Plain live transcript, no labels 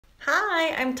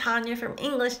Hi, I'm Tanya from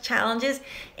English Challenges,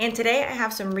 and today I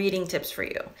have some reading tips for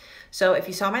you. So if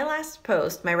you saw my last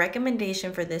post, my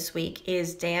recommendation for this week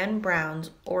is Dan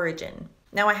Brown's Origin.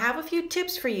 Now I have a few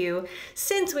tips for you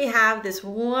since we have this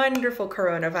wonderful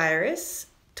coronavirus,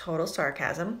 total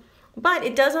sarcasm, but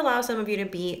it does allow some of you to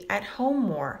be at home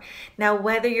more. Now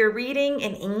whether you're reading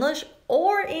in English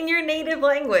or in your native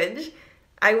language,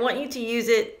 I want you to use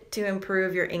it to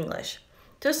improve your English.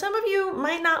 So some of you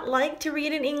might not like to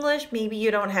read in English. Maybe you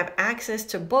don't have access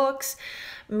to books.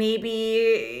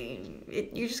 Maybe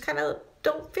you just kind of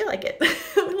don't feel like it,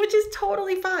 which is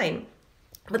totally fine.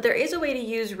 But there is a way to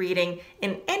use reading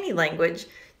in any language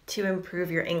to improve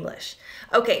your English.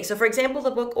 Okay, so for example, the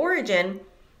book Origin,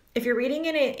 if you're reading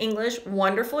it in English,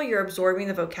 wonderful, you're absorbing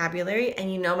the vocabulary,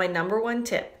 and you know my number one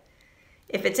tip.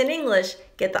 If it's in English,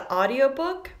 get the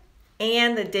audiobook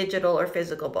and the digital or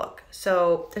physical book.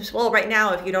 So, well, right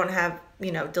now, if you don't have,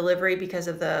 delivery because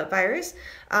of the virus,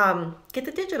 get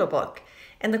the digital book.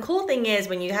 And the cool thing is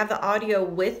when you have the audio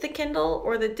with the Kindle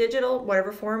or the digital,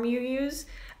 whatever form you use,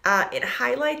 it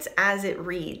highlights as it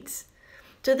reads.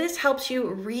 So this helps you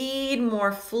read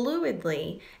more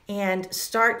fluidly and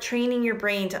start training your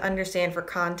brain to understand for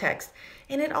context.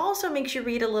 And it also makes you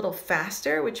read a little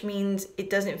faster, which means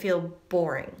it doesn't feel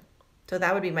boring. So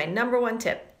that would be my number one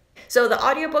tip. So the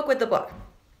audiobook with the book.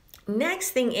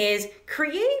 Next thing is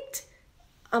create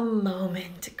a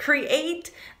moment,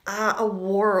 create a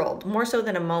world, more so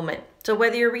than a moment. So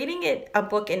whether you're reading a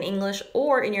book in English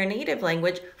or in your native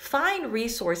language, find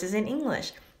resources in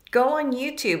English. Go on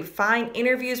YouTube, find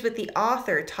interviews with the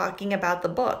author talking about the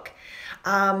book.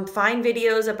 Find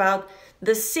videos about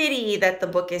the city that the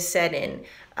book is set in.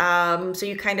 So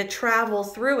you kind of travel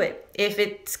through it. If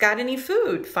it's got any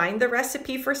food, find the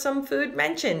recipe for some food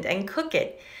mentioned and cook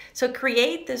it. So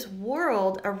create this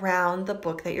world around the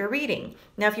book that you're reading.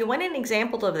 Now, if you want an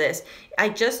example of this, I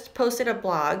just posted a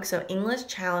blog, so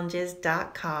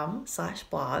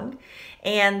EnglishChallenges.com/blog.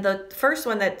 And the first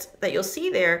one that you'll see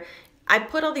there, I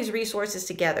put all these resources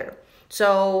together.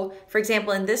 So, for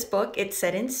example, in this book, it's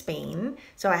set in Spain.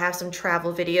 So I have some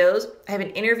travel videos. I have an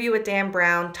interview with Dan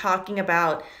Brown talking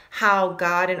about how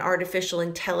God and artificial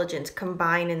intelligence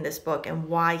combine in this book and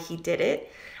why he did it.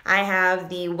 I have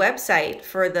the website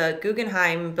for the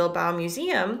Guggenheim Bilbao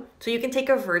Museum, so you can take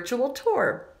a virtual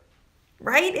tour,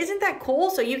 right? Isn't that cool?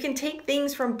 So you can take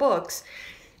things from books,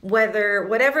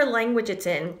 whatever language it's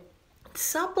in,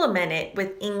 supplement it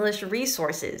with English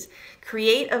resources.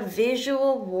 Create a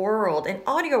visual world, an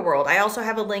audio world. I also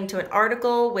have a link to an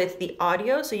article with the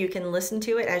audio so you can listen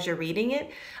to it as you're reading it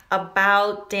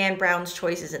about Dan Brown's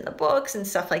choices in the books and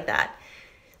stuff like that.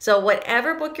 So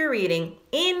whatever book you're reading,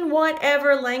 in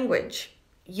whatever language,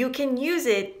 you can use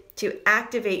it to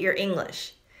activate your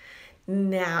English.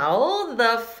 Now,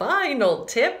 the final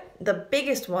tip, the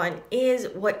biggest one, is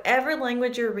whatever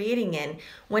language you're reading in,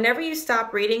 whenever you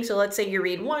stop reading, so let's say you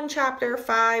read 1 chapter,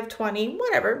 5, 20,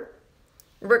 whatever,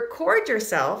 record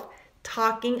yourself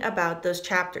talking about those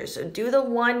chapters. So do the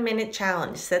 1-minute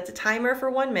challenge. Set the timer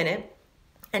for 1 minute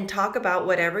and talk about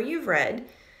whatever you've read.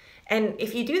 And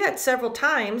if you do that several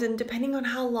times, and depending on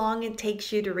how long it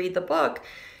takes you to read the book,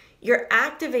 you're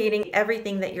activating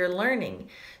everything that you're learning.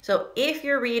 So if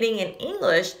you're reading in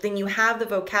English, then you have the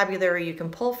vocabulary you can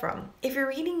pull from. If you're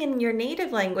reading in your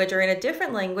native language or in a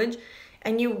different language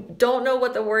and you don't know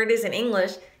what the word is in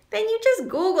English, then you just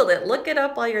Google it, look it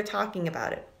up while you're talking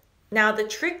about it. Now, the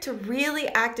trick to really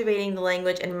activating the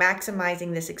language and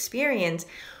maximizing this experience,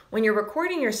 when you're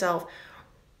recording yourself,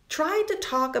 try to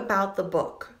talk about the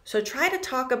book. So try to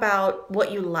talk about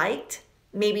what you liked,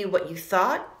 maybe what you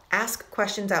thought. Ask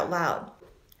questions out loud.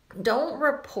 Don't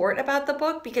report about the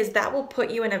book because that will put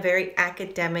you in a very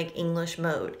academic English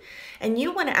mode. And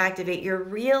you want to activate your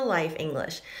real life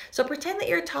English. So pretend that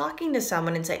you're talking to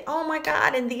someone and say, oh my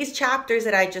God, in these chapters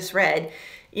that I just read,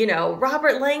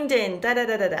 Robert Langdon,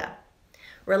 da-da-da-da-da.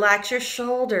 Relax your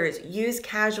shoulders, use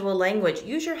casual language,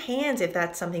 use your hands if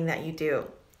that's something that you do.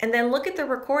 And then look at the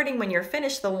recording when you're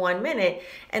finished the 1 minute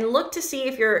and look to see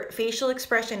if your facial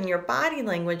expression and your body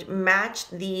language match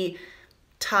the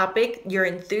topic, your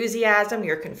enthusiasm,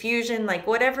 your confusion, like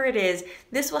whatever it is.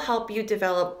 This will help you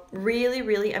develop really,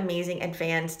 really amazing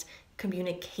advanced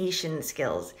communication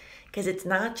skills because it's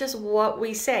not just what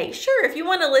we say. Sure, if you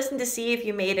want to listen to see if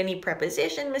you made any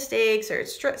preposition mistakes or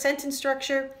sentence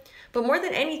structure, but more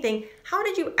than anything, how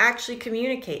did you actually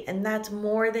communicate? And that's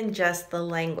more than just the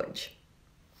language.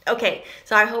 Okay,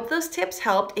 so I hope those tips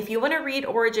helped. If you want to read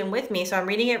Origin with me, so I'm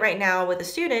reading it right now with a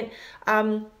student,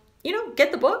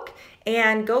 get the book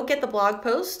and go get the blog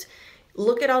post.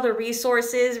 Look at all the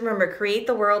resources. Remember, create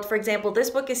the world. For example,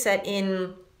 this book is set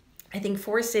in I think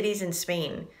 4 cities in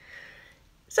Spain.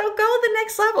 So go the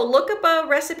next level. Look up a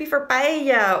recipe for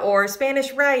paella or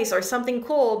Spanish rice or something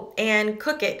cool and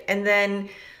cook it, and then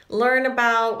learn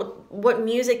about what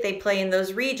music they play in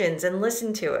those regions and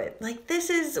listen to it. Like, this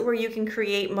is where you can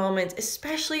create moments,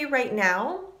 especially right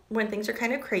now when things are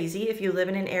kind of crazy, if you live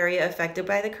in an area affected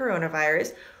by the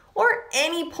coronavirus, or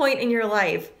any point in your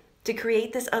life, to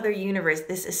create this other universe,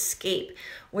 this escape,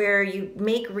 where you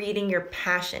make reading your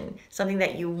passion, something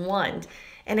that you want.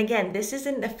 And again, this is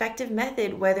an effective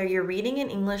method whether you're reading in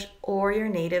English or your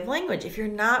native language. If you're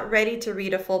not ready to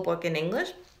read a full book in English,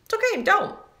 it's okay,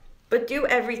 don't. But do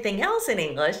everything else in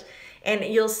English, and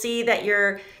you'll see that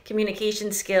your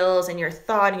communication skills and your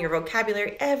thought and your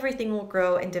vocabulary, everything will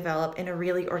grow and develop in a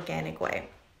really organic way.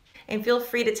 And feel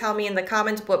free to tell me in the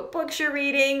comments what books you're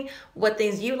reading, what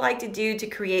things you like to do to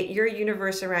create your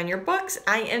universe around your books.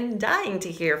 I am dying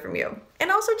to hear from you.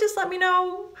 And also just let me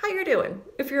know how you're doing,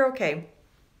 if you're okay.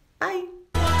 Bye.